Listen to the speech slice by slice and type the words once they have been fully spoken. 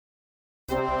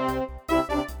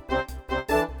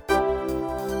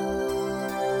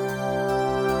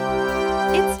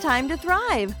It's time to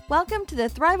thrive. Welcome to the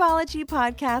Thriveology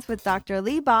Podcast with Dr.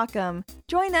 Lee Baucom.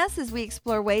 Join us as we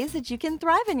explore ways that you can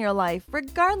thrive in your life,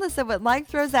 regardless of what life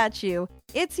throws at you.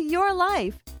 It's your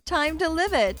life. Time to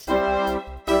live it.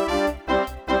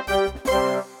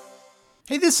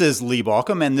 Hey, this is Lee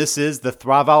Baucom, and this is the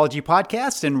Thriveology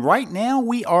Podcast, and right now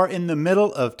we are in the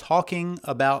middle of talking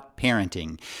about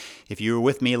parenting. If you were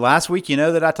with me last week, you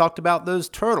know that I talked about those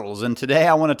turtles, and today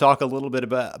I want to talk a little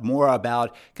bit more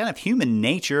about kind of human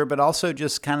nature, but also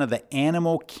just kind of the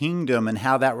animal kingdom and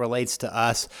how that relates to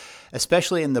us,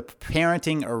 especially in the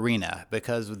parenting arena,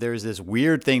 because there's this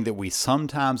weird thing that we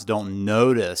sometimes don't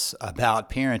notice about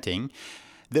parenting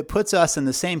that puts us in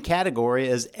the same category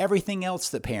as everything else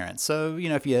that parents. So,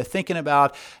 if you're thinking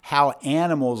about how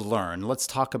animals learn, let's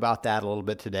talk about that a little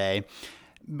bit today,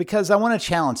 because I want to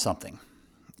challenge something.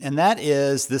 And that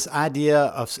is this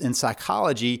idea in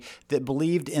psychology that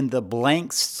believed in the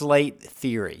blank slate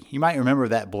theory. You might remember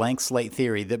that blank slate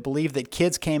theory that believed that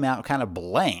kids came out kind of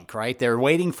blank, right? They're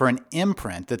waiting for an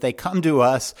imprint, that they come to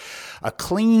us a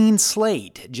clean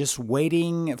slate, just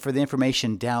waiting for the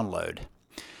information download.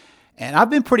 And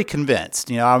I've been pretty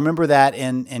convinced. I remember that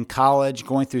in college,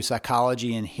 going through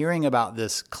psychology and hearing about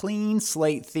this clean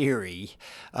slate theory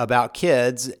about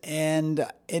kids, and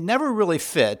it never really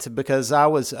fit because I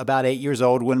was about 8 years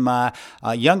old when my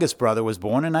youngest brother was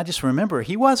born, and I just remember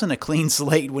he wasn't a clean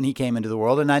slate when he came into the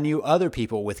world, and I knew other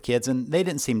people with kids, and they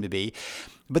didn't seem to be.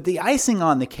 But the icing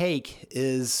on the cake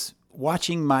is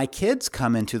watching my kids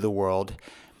come into the world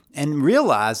and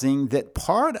realizing that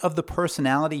part of the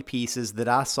personality pieces that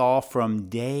I saw from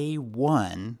day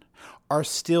one are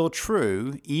still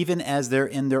true, even as they're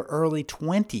in their early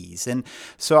 20s. And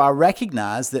so I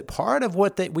recognize that part of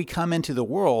what that we come into the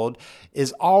world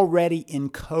is already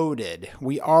encoded.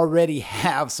 We already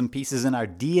have some pieces in our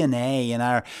DNA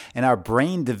and our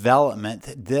brain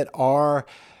development that are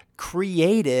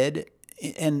created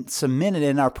and cemented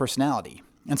in our personality.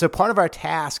 And so part of our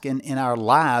task in our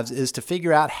lives is to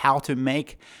figure out how to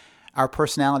make our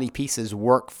personality pieces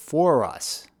work for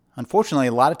us. Unfortunately,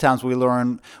 a lot of times we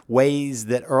learn ways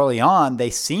that early on they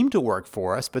seem to work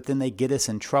for us, but then they get us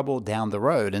in trouble down the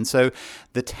road. And so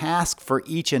the task for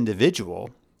each individual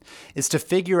is to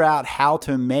figure out how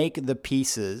to make the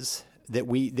pieces that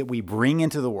we bring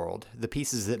into the world, the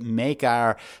pieces that make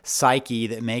our psyche,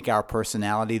 that make our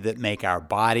personality, that make our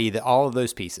body, that all of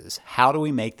those pieces, how do we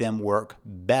make them work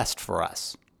best for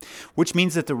us? Which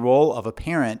means that the role of a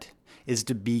parent is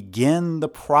to begin the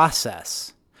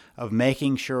process of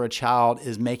making sure a child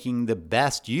is making the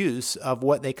best use of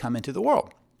what they come into the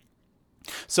world.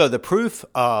 So the proof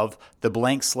of the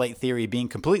blank slate theory being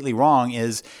completely wrong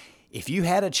is if you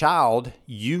had a child,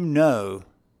 you know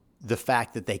the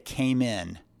fact that they came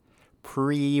in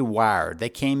pre-wired. They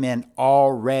came in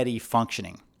already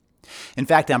functioning. In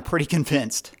fact, I'm pretty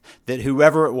convinced that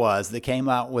whoever it was that came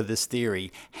out with this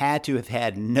theory had to have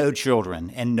had no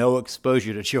children and no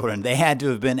exposure to children. They had to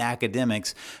have been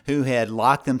academics who had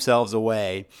locked themselves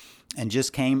away and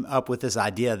just came up with this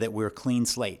idea that we're clean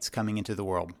slates coming into the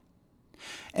world.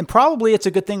 And probably it's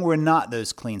a good thing we're not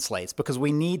those clean slates because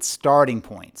we need starting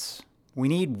points. We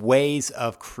need ways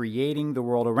of creating the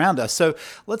world around us. So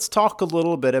let's talk a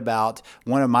little bit about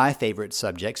one of my favorite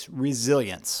subjects,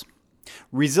 resilience.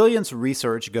 Resilience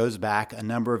research goes back a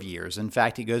number of years. In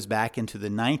fact, it goes back into the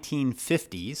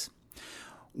 1950s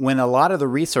when a lot of the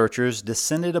researchers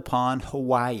descended upon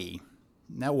Hawaii.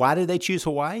 Now, why did they choose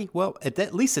Hawaii? Well,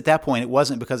 at least at that point, it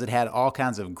wasn't because it had all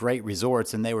kinds of great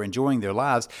resorts and they were enjoying their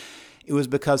lives. It was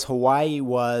because Hawaii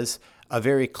was a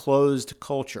very closed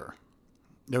culture.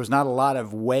 There was not a lot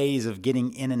of ways of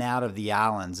getting in and out of the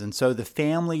islands. And so the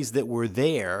families that were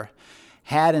there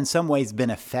had in some ways been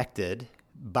affected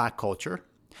by culture,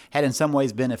 had in some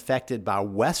ways been affected by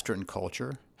Western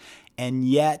culture, and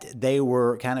yet they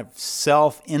were kind of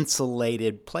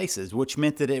self-insulated places, which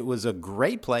meant that it was a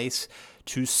great place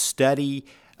to study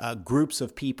groups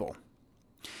of people.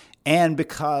 And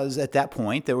because at that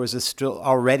point there was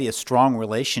already a strong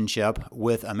relationship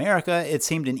with America, it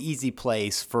seemed an easy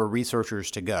place for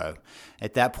researchers to go.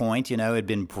 At that point, it had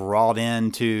been brought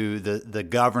into the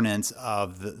governance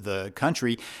of the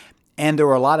country, and there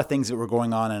were a lot of things that were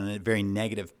going on in a very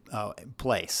negative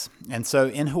place. And so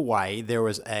in Hawaii, there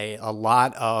was a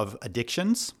lot of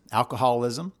addictions,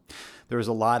 alcoholism. There was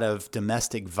a lot of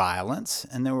domestic violence,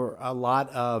 and there were a lot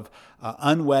of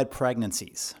unwed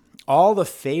pregnancies. All the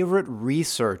favorite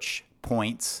research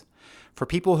points for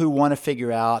people who want to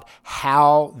figure out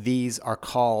how these are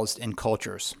caused in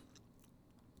cultures.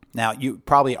 Now, you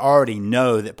probably already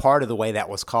know that part of the way that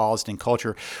was caused in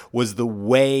culture was the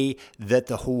way that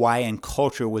the Hawaiian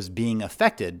culture was being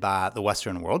affected by the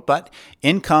Western world. But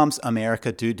in comes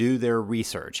America to do their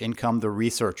research. In come the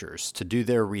researchers to do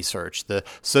their research, the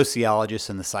sociologists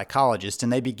and the psychologists,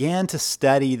 and they began to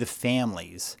study the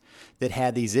families that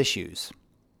had these issues.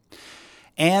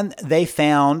 And they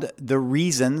found the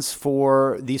reasons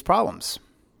for these problems.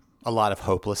 A lot of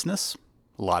hopelessness,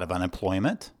 a lot of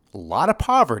unemployment, a lot of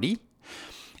poverty.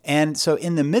 And so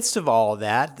in the midst of all of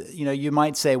that, you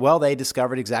might say, well, they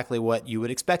discovered exactly what you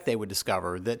would expect they would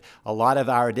discover, that a lot of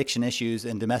our addiction issues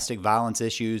and domestic violence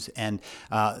issues and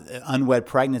unwed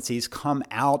pregnancies come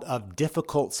out of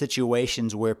difficult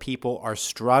situations where people are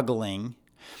struggling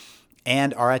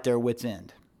and are at their wits'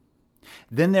 end.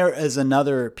 Then there is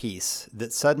another piece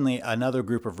that suddenly another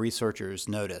group of researchers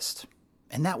noticed,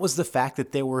 and that was the fact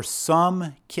that there were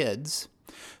some kids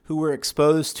who were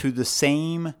exposed to the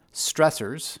same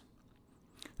stressors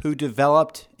who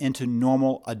developed into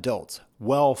normal adults,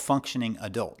 well-functioning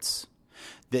adults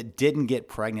that didn't get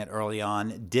pregnant early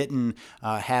on, didn't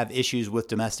have issues with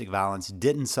domestic violence,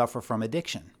 didn't suffer from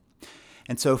addiction.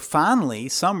 And so finally,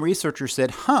 some researchers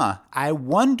said, I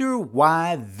wonder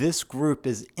why this group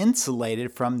is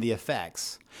insulated from the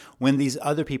effects when these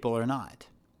other people are not.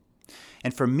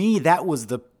 And for me, that was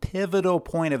the pivotal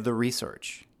point of the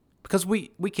research. Because we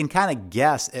can kind of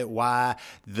guess at why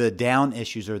the down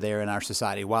issues are there in our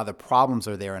society, why the problems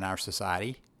are there in our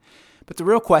society. But the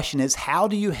real question is, how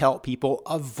do you help people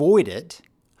avoid it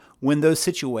when those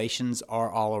situations are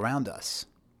all around us?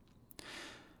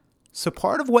 So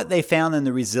part of what they found in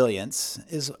the resilience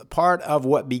is part of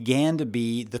what began to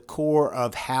be the core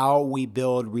of how we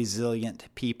build resilient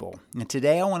people. And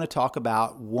today I want to talk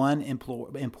about one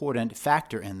important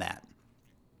factor in that.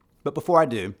 But before I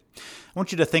do, I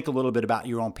want you to think a little bit about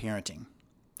your own parenting,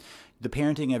 the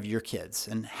parenting of your kids,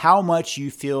 and how much you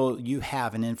feel you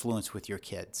have an influence with your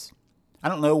kids. I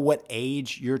don't know what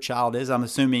age your child is. I'm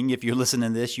assuming if you're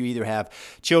listening to this, you either have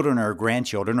children or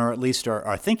grandchildren, or at least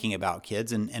are thinking about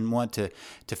kids and want to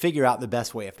figure out the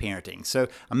best way of parenting. So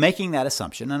I'm making that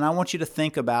assumption, and I want you to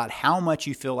think about how much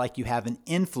you feel like you have an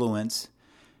influence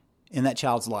in that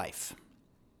child's life.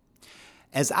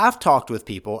 As I've talked with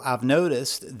people, I've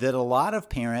noticed that a lot of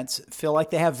parents feel like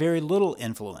they have very little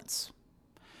influence,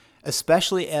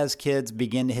 especially as kids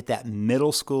begin to hit that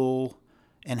middle school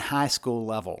and high school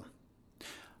level.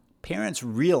 Parents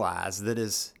realize that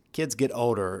as kids get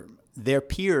older, their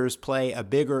peers play a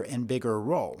bigger and bigger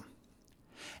role.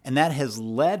 And that has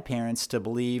led parents to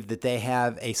believe that they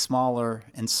have a smaller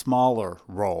and smaller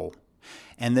role,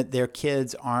 and that their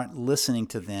kids aren't listening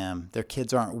to them, their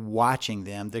kids aren't watching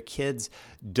them, their kids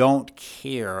don't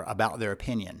care about their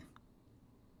opinion.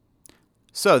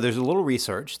 So there's a little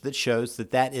research that shows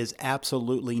that that is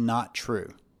absolutely not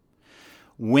true.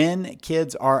 When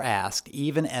kids are asked,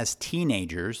 even as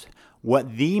teenagers,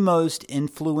 what the most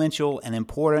influential and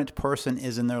important person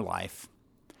is in their life,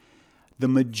 the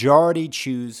majority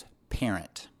choose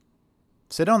parent.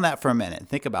 Sit on that for a minute and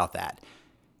think about that.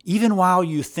 Even while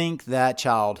you think that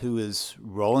child who is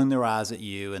rolling their eyes at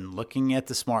you and looking at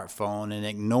the smartphone and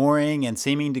ignoring and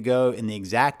seeming to go in the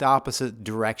exact opposite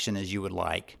direction as you would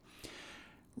like,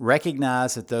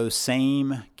 recognize that those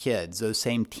same kids, those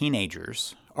same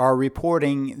teenagers, are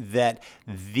reporting that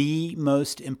the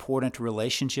most important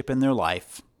relationship in their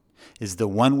life is the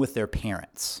one with their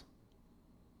parents.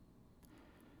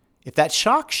 If that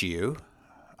shocks you,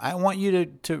 I want you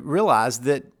to realize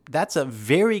that that's a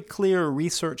very clear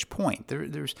research point.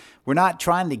 We're not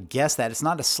trying to guess that. It's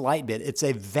not a slight bit. It's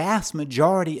a vast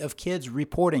majority of kids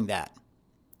reporting that.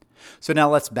 So now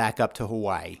let's back up to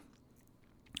Hawaii.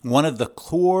 One of the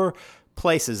core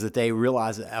places that they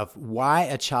realize of why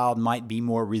a child might be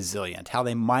more resilient, how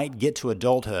they might get to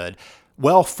adulthood,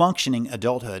 well-functioning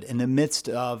adulthood in the midst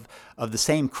of the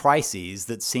same crises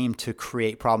that seem to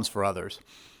create problems for others.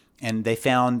 And they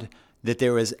found that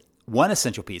there was one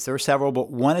essential piece. There were several, but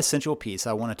one essential piece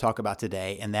I want to talk about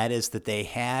today, and that is that they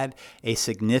had a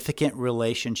significant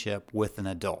relationship with an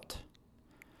adult.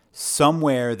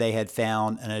 Somewhere they had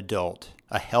found an adult,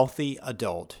 a healthy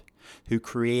adult, who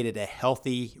created a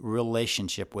healthy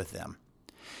relationship with them.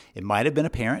 It might have been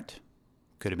a parent,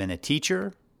 could have been a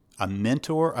teacher, a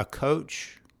mentor, a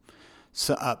coach,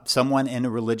 someone in a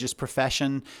religious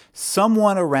profession,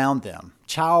 someone around them,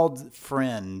 child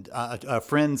friend, a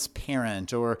friend's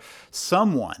parent, or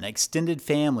someone, extended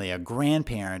family, a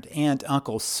grandparent, aunt,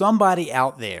 uncle, somebody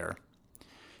out there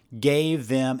gave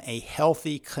them a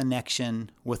healthy connection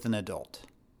with an adult.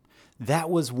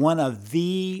 That was one of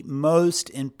the most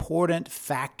important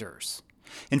factors.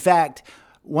 In fact,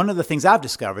 one of the things I've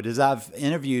discovered is I've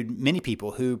interviewed many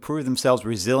people who prove themselves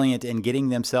resilient in getting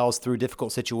themselves through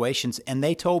difficult situations, and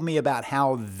they told me about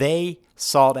how they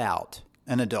sought out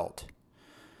an adult.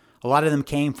 A lot of them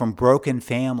came from broken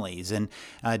families and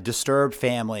disturbed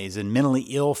families and mentally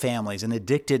ill families and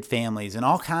addicted families and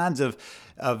all kinds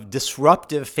of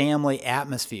disruptive family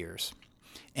atmospheres.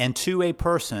 And to a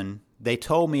person, they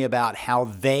told me about how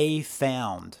they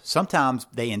found, sometimes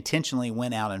they intentionally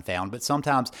went out and found, but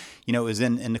sometimes, it was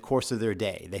in the course of their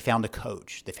day. They found a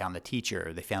coach, they found a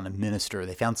teacher, they found a minister,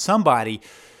 they found somebody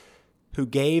who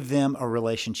gave them a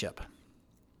relationship.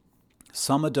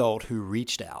 Some adult who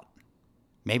reached out.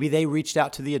 Maybe they reached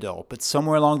out to the adult, but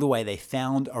somewhere along the way they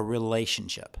found a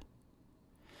relationship.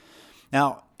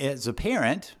 Now, as a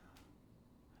parent,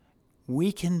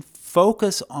 we can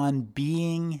focus on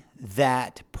being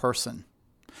that person.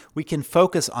 We can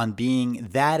focus on being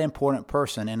that important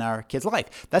person in our kid's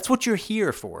life. That's what you're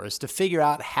here for, is to figure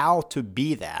out how to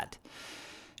be that.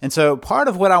 And so part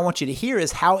of what I want you to hear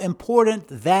is how important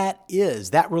that is.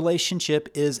 That relationship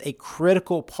is a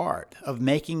critical part of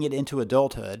making it into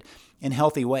adulthood in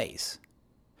healthy ways,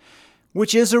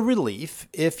 which is a relief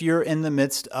if you're in the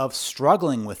midst of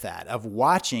struggling with that, of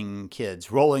watching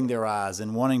kids rolling their eyes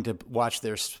and wanting to watch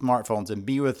their smartphones and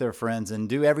be with their friends and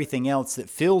do everything else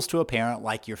that feels to a parent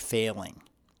like you're failing.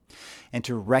 And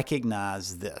to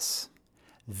recognize this,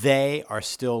 they are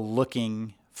still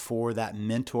looking for that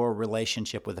mentor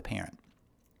relationship with a parent.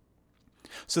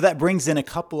 So that brings in a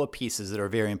couple of pieces that are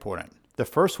very important. The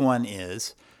first one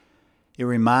is it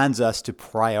reminds us to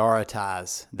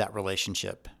prioritize that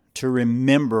relationship, to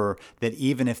remember that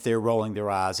even if they're rolling their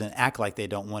eyes and act like they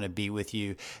don't want to be with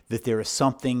you, that there is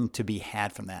something to be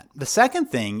had from that. The second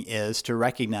thing is to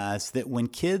recognize that when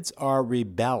kids are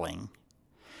rebelling,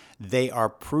 they are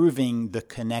proving the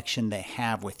connection they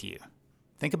have with you.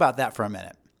 Think about that for a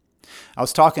minute. I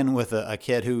was talking with a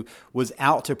kid who was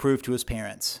out to prove to his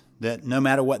parents that no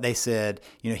matter what they said,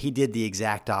 he did the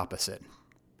exact opposite.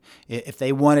 If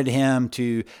they wanted him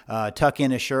to tuck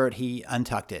in a shirt, he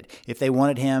untucked it. If they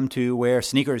wanted him to wear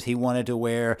sneakers, he wanted to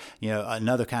wear,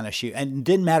 another kind of shoe. And it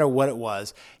didn't matter what it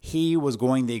was. He was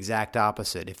going the exact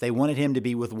opposite. If they wanted him to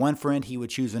be with one friend, he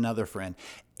would choose another friend.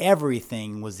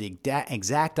 Everything was the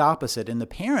exact opposite. And the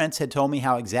parents had told me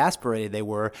how exasperated they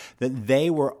were, that they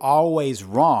were always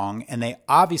wrong and they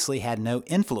obviously had no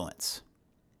influence.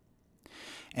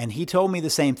 And he told me the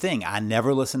same thing. I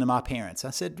never listened to my parents. I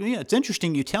said, it's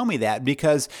interesting you tell me that,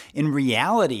 because in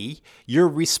reality, you're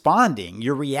responding,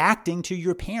 you're reacting to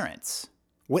your parents.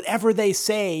 Whatever they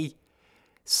say,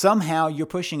 somehow you're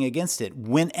pushing against it.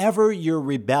 Whenever you're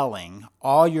rebelling,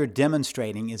 all you're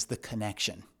demonstrating is the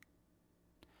connection.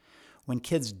 When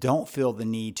kids don't feel the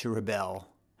need to rebel,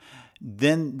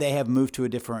 then they have moved to a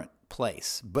different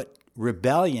place. But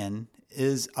rebellion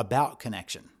is about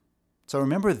connection. So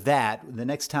remember that the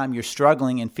next time you're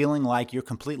struggling and feeling like you're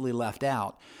completely left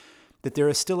out, that there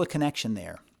is still a connection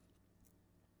there.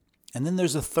 And then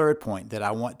there's a third point that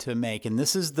I want to make, and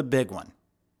this is the big one.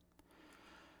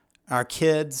 Our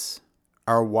kids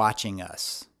are watching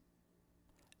us.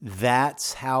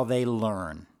 That's how they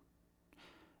learn.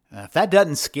 If that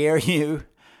doesn't scare you,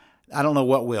 I don't know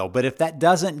what will. But if that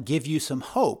doesn't give you some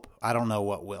hope, I don't know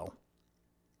what will.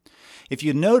 If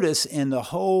you notice in the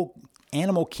whole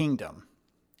animal kingdom,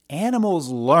 animals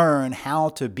learn how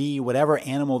to be whatever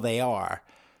animal they are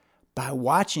by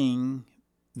watching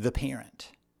the parent.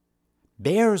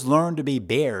 Bears learn to be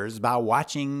bears by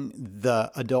watching the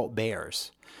adult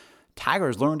bears.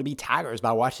 Tigers learn to be tigers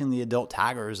by watching the adult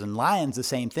tigers, and lions the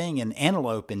same thing, and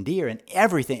antelope and deer and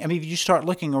everything. I mean, if you start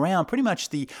looking around, pretty much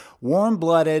the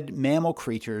warm-blooded mammal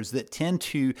creatures that tend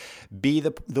to be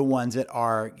the ones that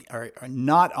are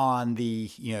not on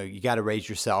the, you got to raise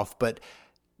yourself, but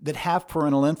that have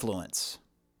parental influence.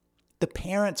 The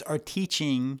parents are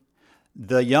teaching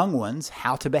the young ones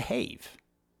how to behave.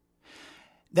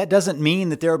 That doesn't mean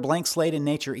that they're a blank slate in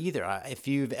nature either. If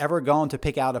you've ever gone to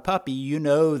pick out a puppy, you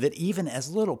know that even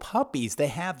as little puppies, they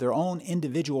have their own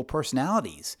individual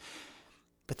personalities.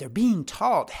 But they're being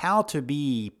taught how to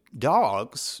be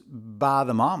dogs by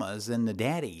the mamas and the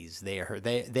daddies there.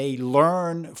 They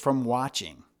learn from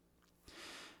watching.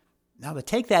 Now, to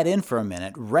take that in for a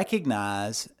minute,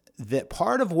 recognize that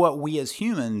part of what we as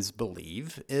humans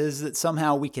believe is that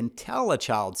somehow we can tell a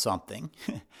child something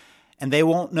and they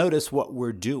won't notice what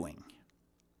we're doing.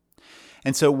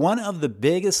 And so one of the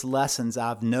biggest lessons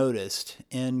I've noticed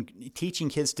in teaching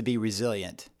kids to be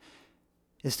resilient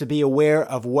is to be aware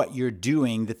of what you're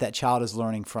doing that child is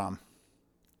learning from.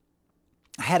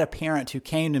 I had a parent who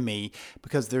came to me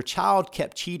because their child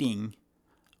kept cheating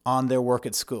on their work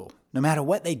at school. No matter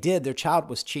what they did, their child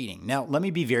was cheating. Now, let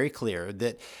me be very clear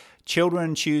that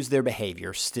children choose their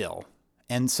behavior still.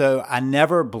 And so I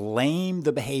never blame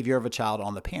the behavior of a child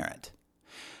on the parent.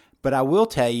 But I will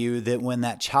tell you that when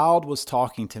that child was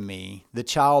talking to me, the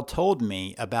child told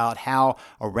me about how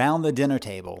around the dinner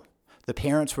table, the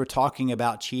parents were talking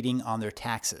about cheating on their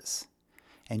taxes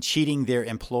and cheating their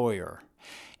employer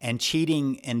and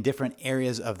cheating in different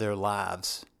areas of their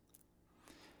lives.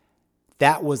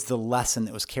 That was the lesson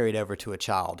that was carried over to a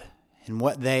child. And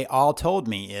what they all told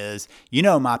me is,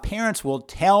 my parents will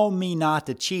tell me not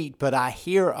to cheat, but I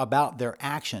hear about their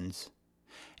actions.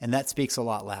 And that speaks a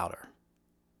lot louder.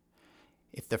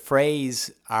 If the phrase,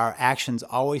 our actions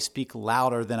always speak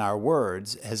louder than our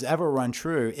words, has ever run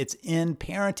true, it's in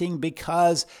parenting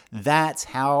because that's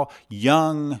how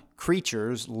young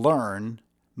creatures learn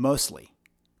mostly.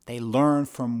 They learn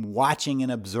from watching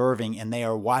and observing, and they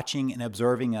are watching and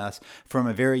observing us from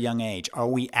a very young age. Are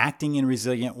we acting in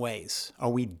resilient ways? Are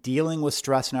we dealing with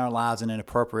stress in our lives in an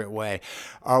appropriate way?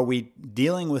 Are we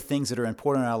dealing with things that are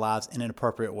important in our lives in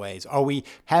appropriate ways? Are we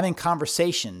having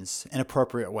conversations in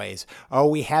appropriate ways? Are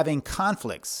we having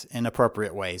conflicts in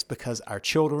appropriate ways? Because our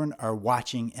children are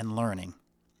watching and learning.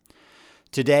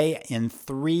 Today, in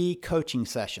 3 coaching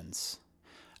sessions,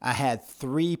 I had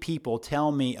 3 people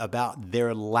tell me about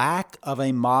their lack of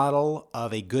a model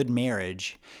of a good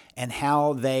marriage and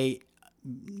how they,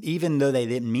 even though they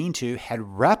didn't mean to, had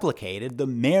replicated the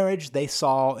marriage they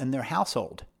saw in their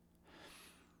household.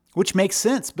 Which makes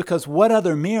sense because what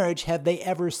other marriage have they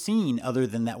ever seen other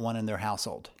than that one in their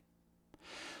household?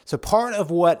 So part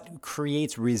of what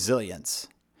creates resilience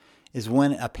is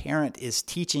when a parent is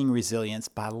teaching resilience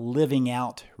by living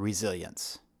out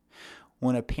resilience.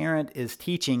 When a parent is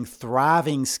teaching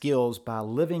thriving skills by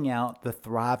living out the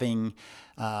thriving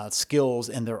skills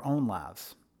in their own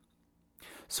lives.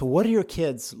 So what are your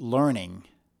kids learning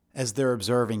as they're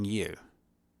observing you?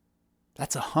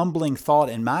 That's a humbling thought,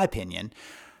 in my opinion,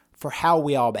 for how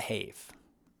we all behave.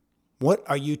 What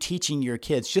are you teaching your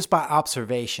kids just by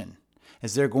observation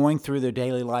as they're going through their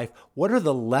daily life? What are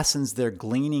the lessons they're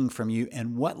gleaning from you,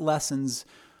 and what lessons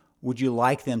would you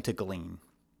like them to glean?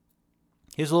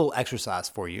 Here's a little exercise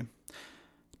for you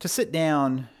to sit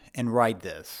down and write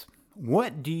this.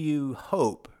 What do you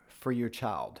hope for your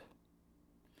child?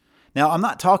 Now, I'm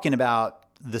not talking about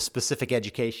the specific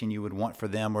education you would want for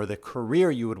them or the career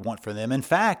you would want for them. In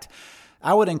fact,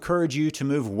 I would encourage you to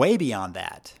move way beyond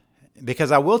that,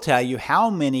 because I will tell you how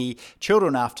many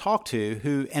children I've talked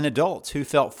to and adults who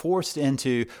felt forced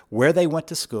into where they went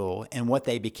to school and what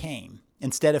they became.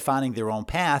 Instead of finding their own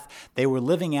path, they were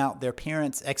living out their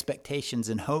parents' expectations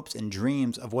and hopes and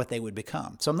dreams of what they would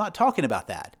become. So I'm not talking about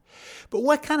that. But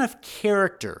what kind of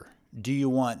character do you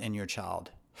want in your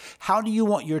child? How do you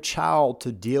want your child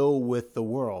to deal with the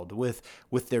world, with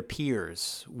their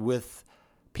peers, with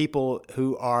people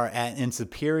who are in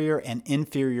superior and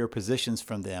inferior positions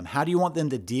from them? How do you want them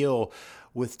to deal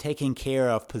with taking care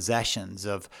of possessions,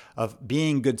 of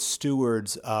being good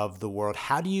stewards of the world?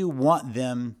 How do you want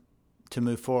them to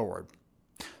move forward?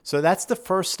 So that's the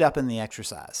first step in the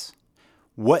exercise.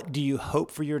 What do you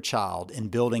hope for your child in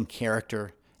building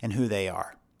character and who they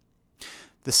are?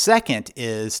 The second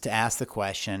is to ask the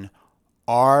question,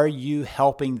 are you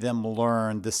helping them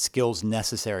learn the skills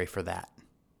necessary for that?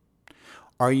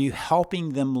 Are you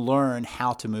helping them learn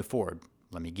how to move forward?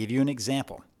 Let me give you an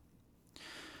example.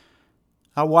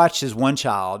 I watched as one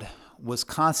child was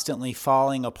constantly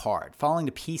falling apart, falling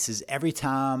to pieces every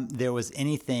time there was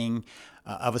anything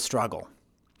of a struggle.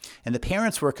 And the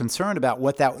parents were concerned about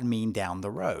what that would mean down the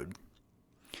road.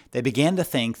 They began to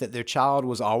think that their child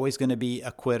was always going to be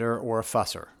a quitter or a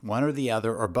fusser, one or the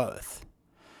other or both.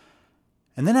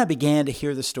 And then I began to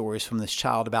hear the stories from this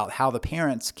child about how the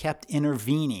parents kept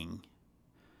intervening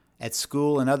at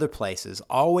school and other places,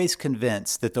 always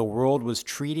convinced that the world was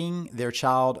treating their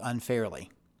child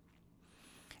unfairly.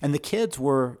 And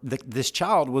this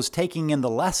child was taking in the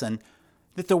lesson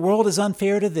that the world is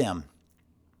unfair to them.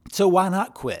 So why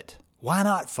not quit? Why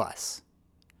not fuss?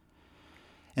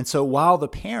 And so while the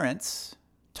parents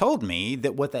told me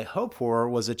that what they hoped for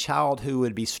was a child who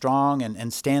would be strong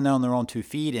and stand on their own 2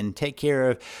 feet and take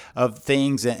care of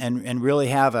things and really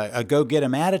have a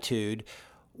go-get-'em attitude,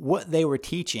 what they were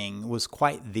teaching was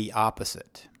quite the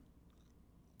opposite.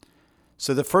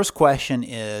 So the first question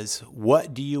is,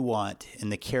 what do you want in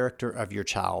the character of your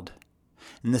child?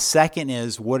 And the second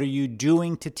is, what are you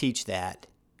doing to teach that?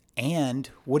 And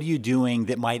what are you doing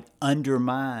that might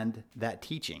undermine that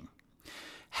teaching?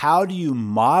 How do you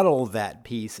model that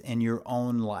piece in your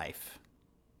own life?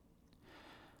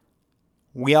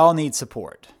 We all need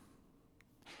support.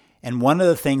 And one of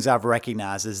the things I've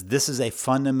recognized is this is a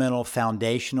fundamental,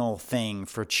 foundational thing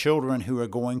for children who are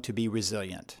going to be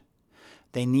resilient.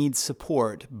 They need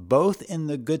support both in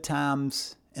the good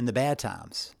times and the bad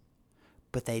times.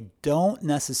 But they don't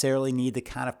necessarily need the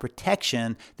kind of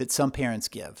protection that some parents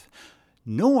give,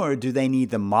 nor do they need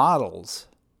the models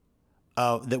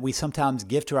that we sometimes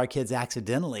give to our kids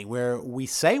accidentally, where we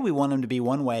say we want them to be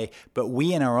one way, but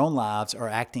we in our own lives are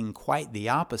acting quite the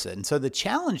opposite. And so the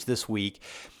challenge this week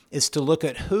is to look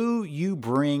at who you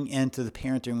bring into the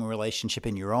parenting relationship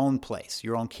in your own place,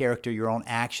 your own character, your own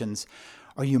actions.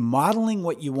 Are you modeling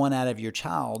what you want out of your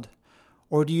child?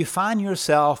 Or do you find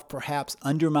yourself perhaps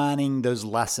undermining those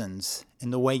lessons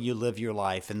in the way you live your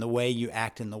life and the way you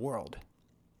act in the world?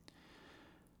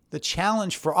 The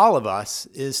challenge for all of us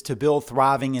is to build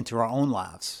thriving into our own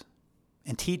lives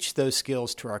and teach those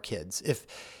skills to our kids. If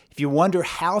you wonder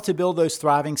how to build those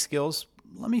thriving skills,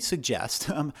 let me suggest,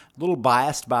 I'm a little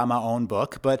biased by my own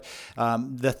book, but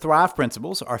the Thrive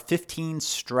Principles are 15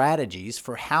 strategies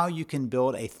for how you can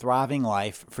build a thriving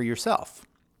life for yourself.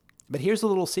 But here's a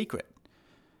little secret.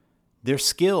 They're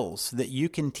skills that you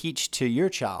can teach to your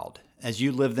child as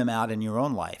you live them out in your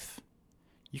own life.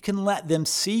 You can let them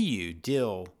see you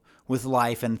deal with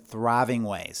life in thriving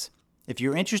ways. If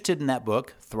you're interested in that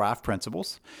book, Thrive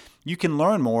Principles, you can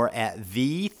learn more at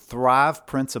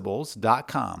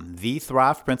thethriveprinciples.com,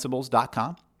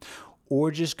 thethriveprinciples.com, or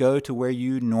just go to where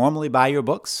you normally buy your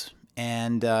books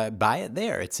and buy it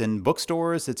there. It's in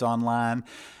bookstores, it's online.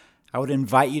 I would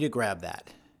invite you to grab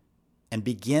that and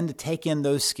begin to take in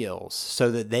those skills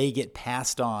so that they get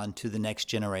passed on to the next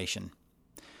generation.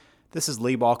 This is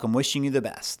Lee Baucom wishing you the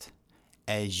best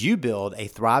as you build a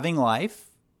thriving life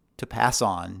to pass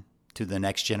on to the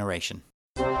next generation.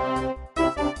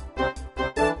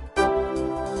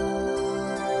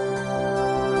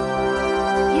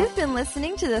 You've been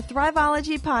listening to the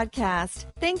Thriveology Podcast.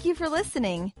 Thank you for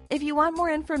listening. If you want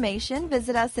more information,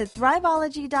 visit us at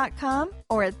thriveology.com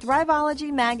or at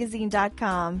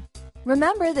thriveologymagazine.com.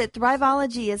 Remember that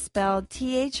Thriveology is spelled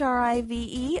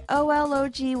Thriveology.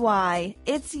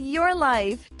 It's your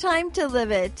life. Time to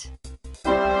live it.